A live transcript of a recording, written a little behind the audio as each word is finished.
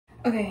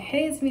Okay,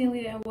 hey, it's me,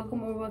 Alita, and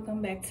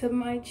welcome back to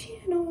my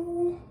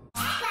channel.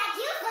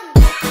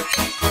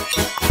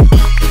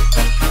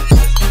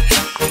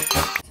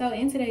 So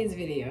in today's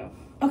video,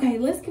 okay,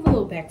 let's give a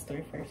little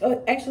backstory first.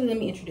 Oh, actually, let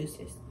me introduce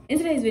this. In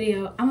today's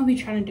video, I'm gonna be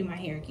trying to do my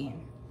hair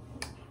again.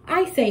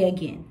 I say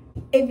again.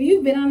 If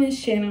you've been on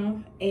this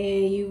channel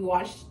and you've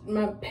watched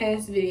my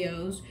past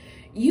videos,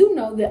 you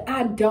know that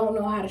I don't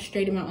know how to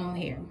straighten my own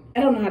hair.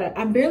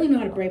 I barely know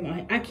how to braid my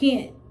hair. I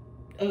can't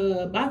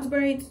box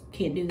braids,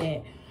 can't do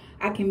that.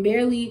 I can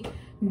barely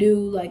do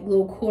like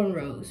little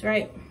cornrows,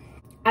 right?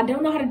 I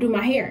don't know how to do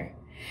my hair.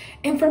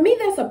 And for me,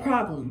 that's a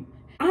problem.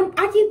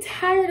 I get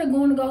tired of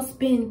going to go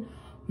spend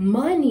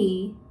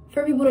money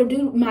for people to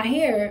do my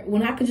hair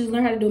when I could just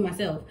learn how to do it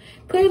myself.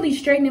 Clearly,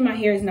 straightening my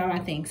hair is not my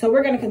thing. So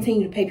we're going to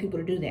continue to pay people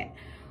to do that.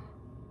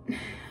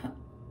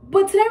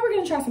 But today we're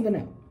going to try something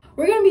new.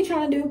 We're going to be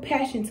trying to do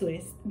passion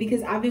twists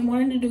because I've been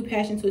wanting to do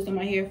passion twists on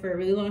my hair for a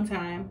really long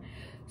time.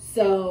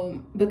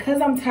 So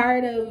because I'm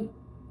tired of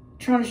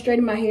trying to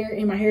straighten my hair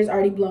and my hair is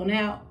already blown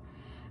out,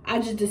 I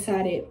just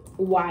decided,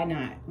 why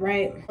not,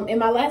 right? In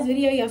my last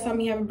video, y'all saw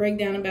me have a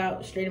breakdown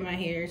about straightening my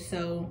hair,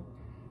 so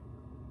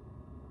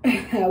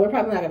we're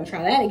probably not gonna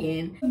try that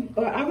again.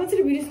 But I went to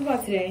the beauty supply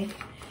today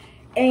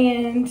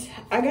and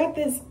I got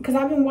this because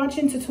I've been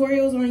watching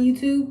tutorials on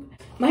YouTube.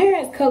 My hair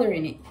has color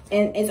in it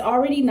and it's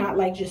already not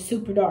like just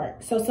super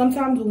dark. So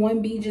sometimes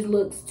 1B just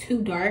looks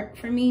too dark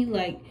for me.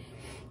 Like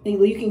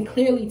you can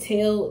clearly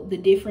tell the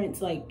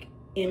difference like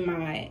in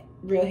my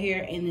real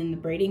hair and then the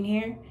braiding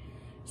hair.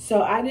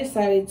 So I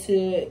decided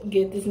to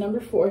get this number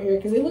 4 hair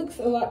because it looks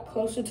a lot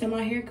closer to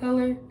my hair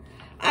color.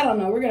 I don't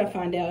know, we're gonna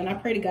find out, and I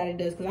pray to God it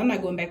does because I'm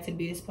not going back to the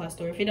beauty supply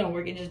store. If it don't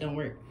work, it just don't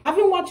work. I've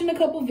been watching a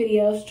couple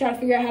videos to try to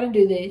figure out how to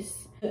do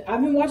this.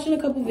 I've been watching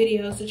a couple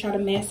videos to try to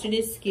master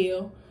this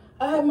skill.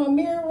 I have my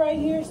mirror right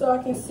here so I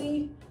can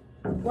see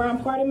where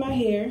I'm parting my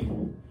hair.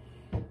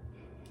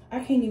 I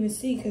can't even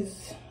see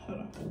because, hold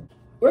on.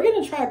 We're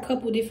gonna try a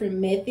couple different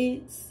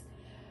methods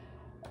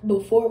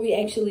before we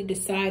actually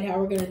decide how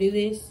we're gonna do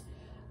this.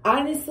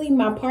 Honestly,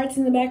 my parts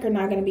in the back are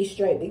not gonna be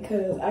straight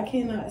because I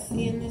cannot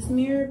see in this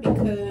mirror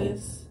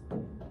because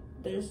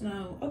there's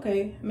no,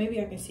 okay,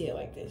 maybe I can see it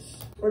like this.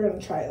 We're gonna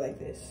try it like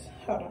this.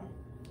 Hold on.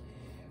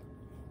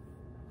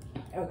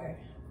 Okay,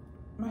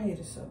 my head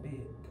is so big,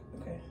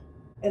 okay.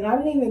 And I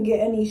didn't even get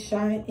any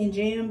shine and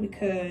jam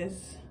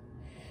because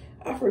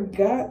I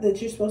forgot that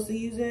you're supposed to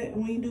use it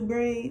when you do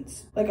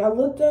braids. Like I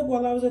looked up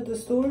while I was at the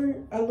store,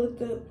 I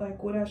looked up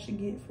like what I should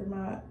get for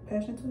my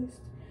passion twist.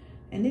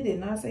 And it did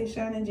not say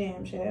shine and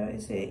jam, child.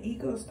 It said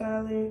eco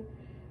styler,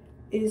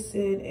 it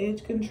said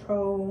edge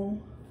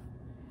control,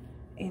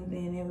 and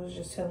then it was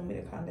just telling me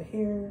the kind of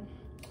hair.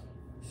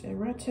 It said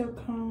rat tail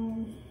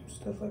comb,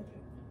 stuff like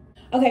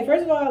that. Okay,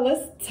 first of all,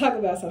 let's talk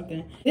about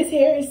something. This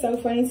hair is so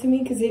funny to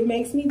me because it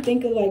makes me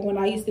think of like when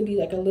I used to be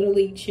like a little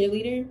league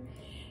cheerleader.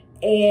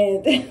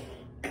 And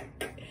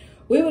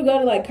we would go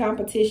to like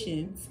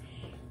competitions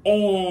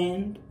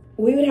and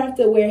we would have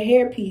to wear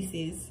hair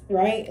pieces,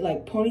 right?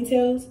 Like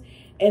ponytails.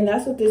 And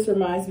that's what this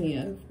reminds me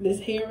of, this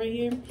hair right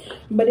here.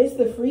 But it's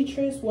the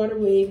Freetress Water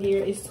Wave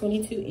hair. It's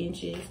 22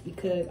 inches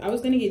because I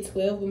was gonna get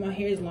 12, but my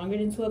hair is longer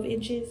than 12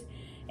 inches.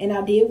 And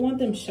I did want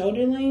them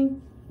shoulder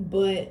length,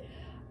 but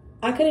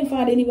I couldn't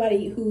find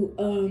anybody who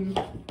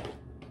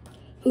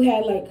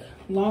had like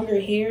longer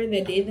hair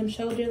that did them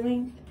shoulder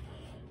length.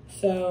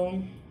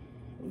 So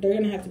they're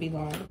gonna have to be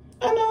long.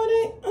 I know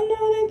it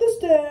ain't the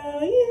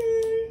style,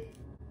 yeah.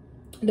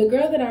 The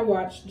girl that I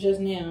watched just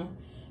now,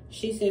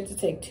 she said to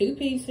take 2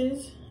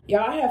 pieces.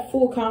 Y'all, I have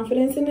full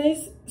confidence in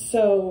this.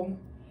 So,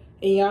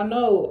 and y'all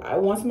know,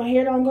 once my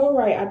hair don't go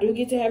right, I do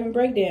get to having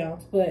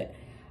breakdowns. But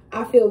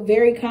I feel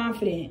very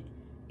confident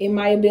in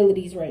my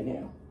abilities right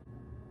now.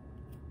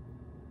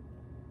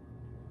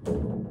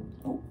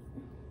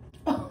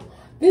 Oh,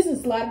 this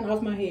is sliding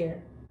off my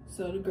hair.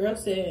 So the girl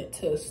said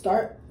to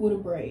start with a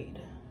braid.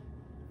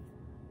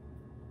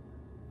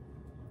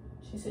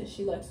 She said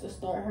she likes to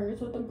start hers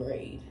with a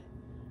braid.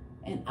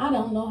 And I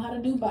don't know how to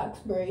do box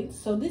braids,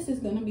 so this is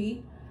gonna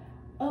be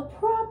a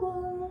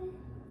problem.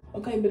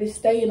 Okay, but it's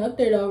staying up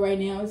there though right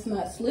now. It's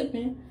not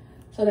slipping,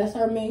 so that's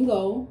our main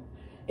goal.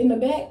 In the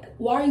back,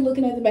 why are you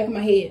looking at the back of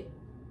my head?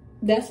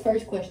 That's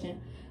first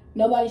question.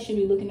 Nobody should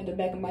be looking at the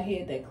back of my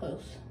head that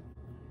close.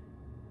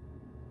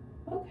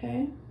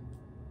 Okay,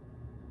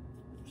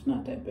 it's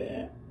not that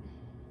bad,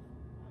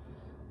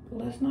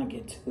 but let's not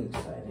get too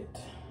excited.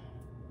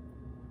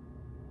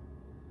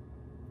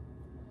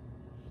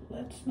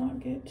 Let's not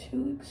get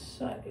too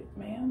excited,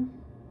 ma'am.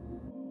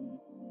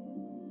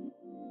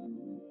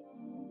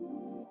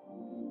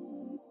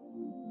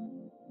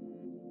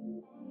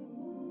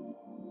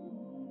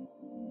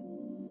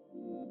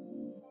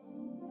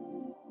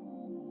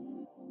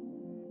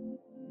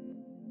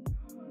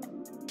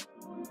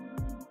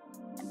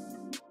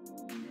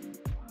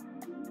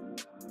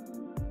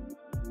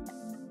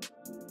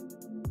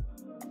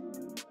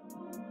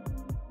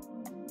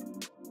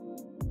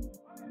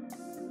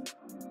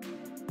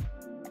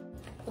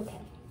 Okay.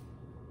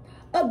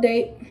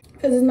 Update,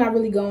 because it's not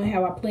really going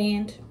how I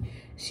planned.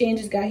 She ain't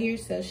just got here,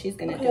 so she's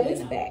gonna do it in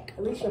the back.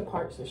 At least your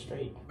parts are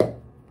straight.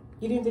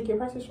 You didn't think your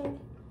parts are straight?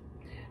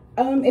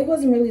 It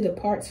wasn't really the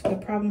parts for the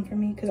problem for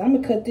me, because I'm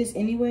gonna cut this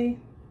anyway.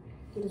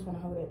 You just want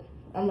to hold it.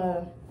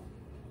 Oh,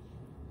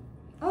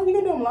 you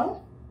gonna do them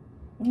long?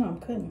 No, I'm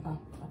cutting. Oh,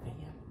 okay,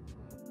 yeah.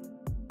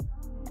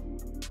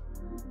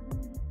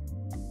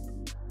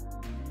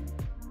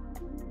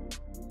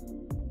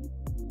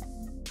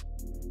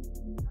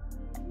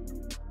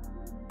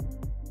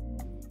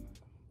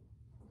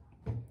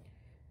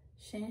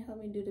 Shane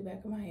helped me do the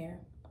back of my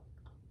hair.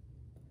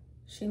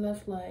 She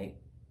left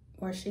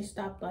she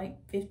stopped like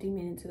 50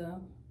 minutes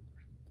ago.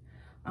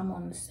 I'm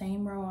on the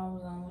same row I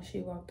was on when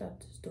she walked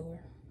out this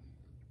door.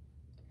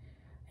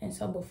 And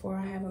so before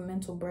I have a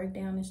mental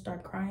breakdown and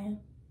start crying,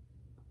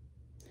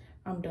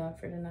 I'm done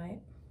for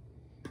tonight.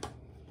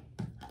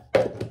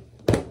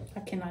 I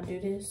cannot do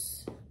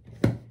this.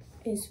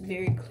 It's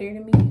very clear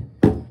to me.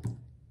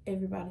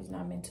 Everybody's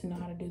not meant to know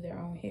how to do their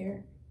own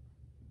hair.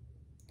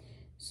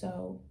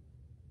 So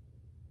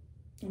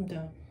I'm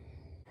done.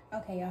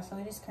 Okay, y'all, so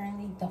it is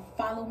currently the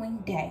following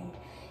day.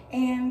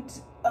 And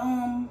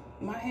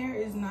my hair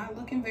is not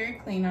looking very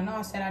clean. I know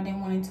I said I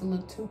didn't want it to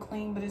look too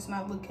clean, but it's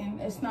not looking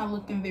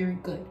very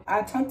good.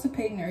 I talked to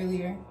Peyton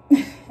earlier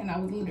and I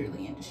was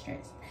literally in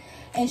distress.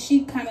 And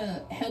she kind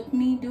of helped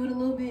me do it a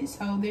little bit.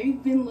 So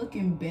they've been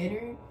looking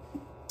better.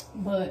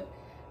 But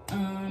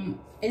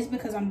it's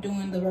because I'm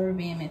doing the rubber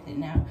band method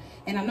now.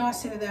 And I know I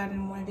said that I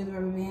didn't want to do the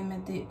rubber band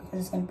method because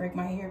it's gonna break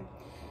my hair.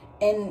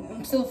 And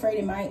I'm still afraid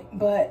it might,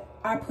 but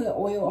I put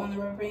oil on the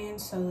rubber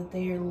bands so that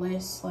they're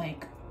less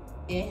like,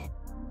 eh.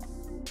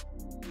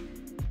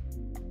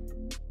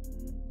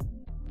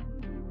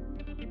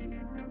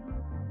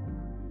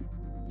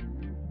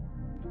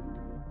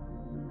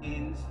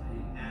 And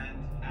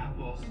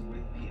apples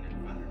with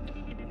peanut butter.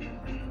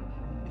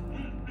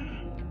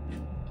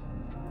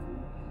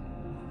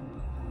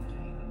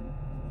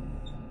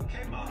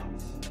 Okay,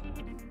 moms.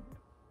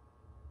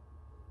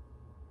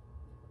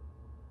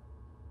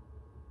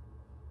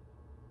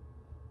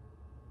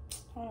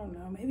 I don't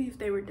know, maybe if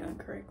they were done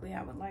correctly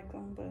I would like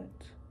them, but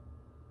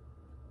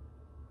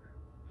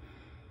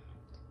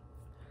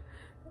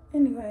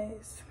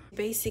anyways,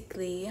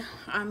 basically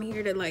I'm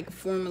here to like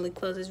formally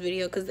close this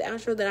video because the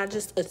outro that I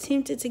just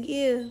attempted to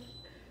give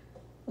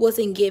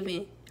wasn't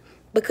given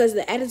because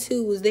the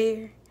attitude was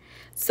there.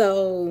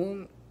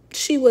 So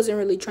she wasn't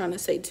really trying to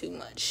say too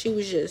much. She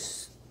was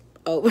just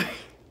over.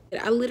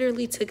 I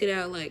literally took it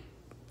out like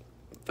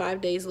 5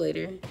 days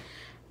later.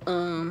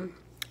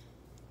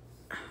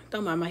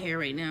 Don't mind my hair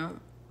right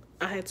now.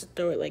 I had to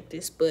throw it like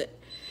this, but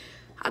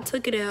I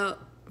took it out,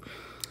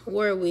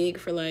 wore a wig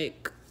for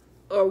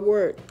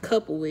wore a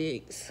couple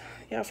wigs.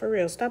 Y'all, for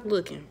real, stop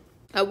looking.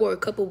 I wore a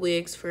couple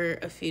wigs for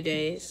a few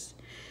days,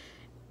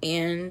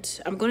 and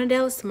I'm going to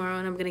Dallas tomorrow,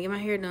 and I'm going to get my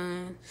hair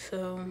done,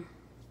 so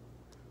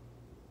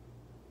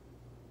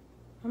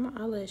my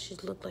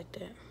eyelashes look like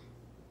that.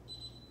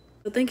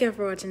 So thank y'all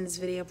for watching this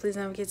video. Please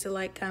don't forget to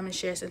like, comment,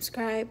 share,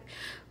 subscribe.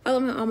 Follow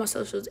me on all my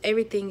socials.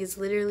 Everything is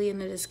literally in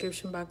the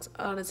description box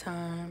all the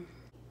time.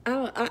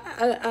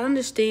 I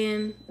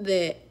understand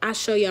that I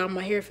show y'all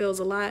my hair feels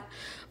a lot,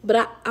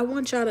 but I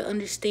want y'all to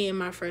understand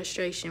my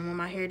frustration when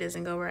my hair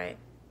doesn't go right.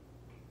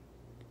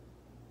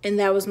 And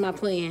that was my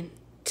plan,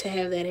 to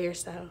have that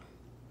hairstyle.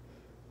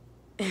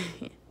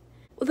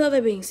 With all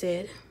that being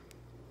said,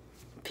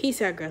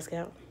 peace out, Girl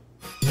Scout.